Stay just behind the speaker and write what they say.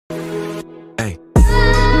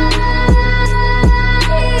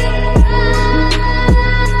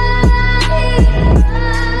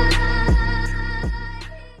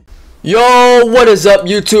Yo, what is up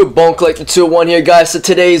YouTube? Bone Collector 2-1 here, guys. So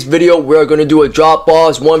today's video we're gonna do a drop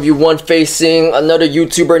balls 1v1 facing another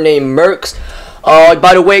YouTuber named Mercs.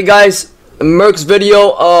 By the way, guys, Mercs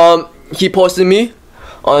video he posted me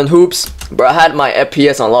on hoopz. Bro, I had my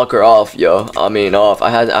FPS on locker off, yo. I mean off. I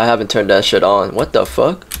haven't turned that shit on. What the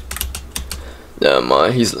fuck? Never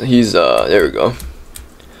mind. He's there we go.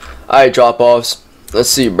 Alright, drop offs. Let's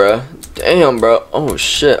see, bro. Damn, bro. Oh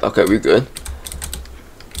shit. Okay, we good.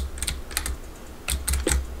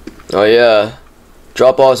 Oh yeah,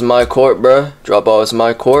 drop balls in my court, bruh. Drop balls in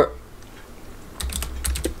my court.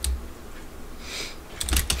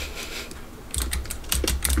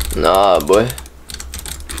 Nah, boy.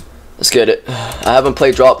 Let's get it. I haven't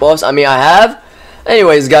played drop balls. I mean, I have.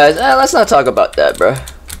 Anyways, guys, let's not talk about that, bruh.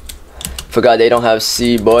 Forgot they don't have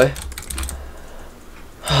C, boy.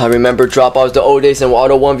 I remember drop balls the old days and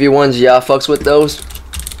auto 1v1s. Yeah, I fucks with those.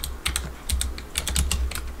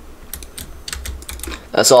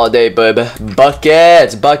 That's all day, baby.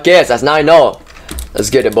 Buckets, buckets. That's 9-0. Let's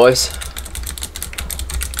get it, boys.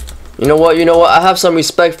 You know what? I have some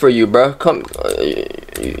respect for you, bro. Come,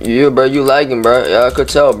 bro. You lagging, bro. Yeah, I could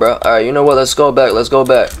tell, bro. All right, you know what? Let's go back. Let's go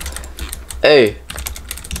back. Hey.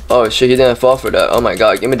 Oh shit, he didn't fall for that. Oh my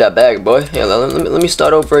god, give me that bag, boy. Yeah, let me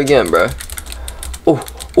start over again, bro.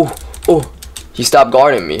 Oh. He stopped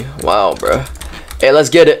guarding me. Wow, bro. Hey, let's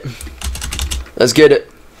get it. Let's get it.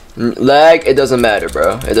 Lag, it doesn't matter,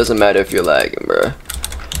 bro. It doesn't matter if you're lagging, bro.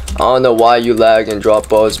 I don't know why you lag in drop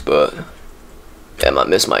balls, but damn, I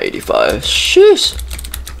missed my 85. Sheesh.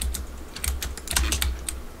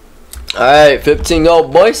 Alright,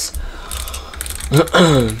 15-0, boys.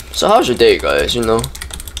 So how's your day, guys? You know,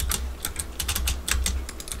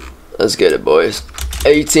 let's get it, boys.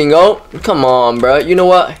 18-0. Come on, bro. You know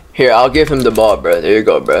what? Here, I'll give him the ball, bro. There you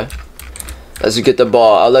go, bro. Let's get the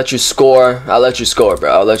ball. I'll let you score. I'll let you score,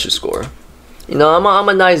 bro. I'll let you score. You know, I'm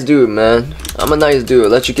a nice dude, man. I'm a nice dude.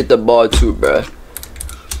 I'll let you get the ball too, bro.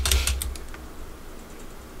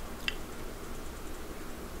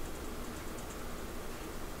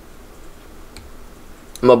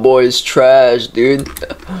 My boy is trash, dude.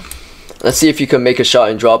 Let's see if he can make a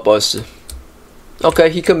shot and drop us.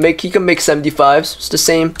 Okay, he can make 75s. It's the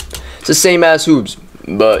same. It's the same as hoopz,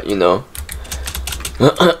 but you know.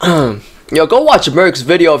 Yo, go watch Merc's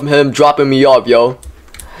video of him dropping me off, yo.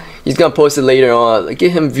 He's gonna post it later on. Like,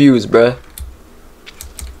 get him views, bruh.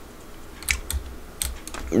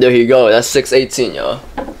 There you go. That's 618, yo.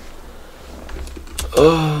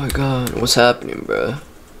 Oh my god, what's happening, bruh?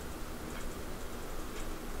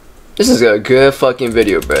 This is a good fucking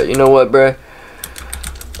video, bruh. You know what, bruh?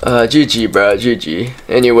 GG, bruh. GG.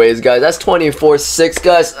 Anyways, guys, that's 24-6,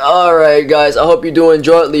 guys. Alright, guys. I hope you do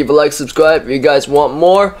enjoy it. Leave a like, subscribe if you guys want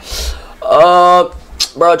more.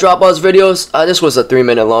 Bro, drop balls videos. This was a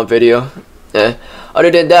 3-minute long video. Yeah.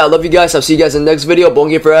 Other than that, I love you guys. I'll see you guys in the next video. Bone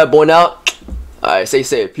game for that. Bone out. Alright, stay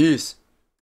safe. Peace.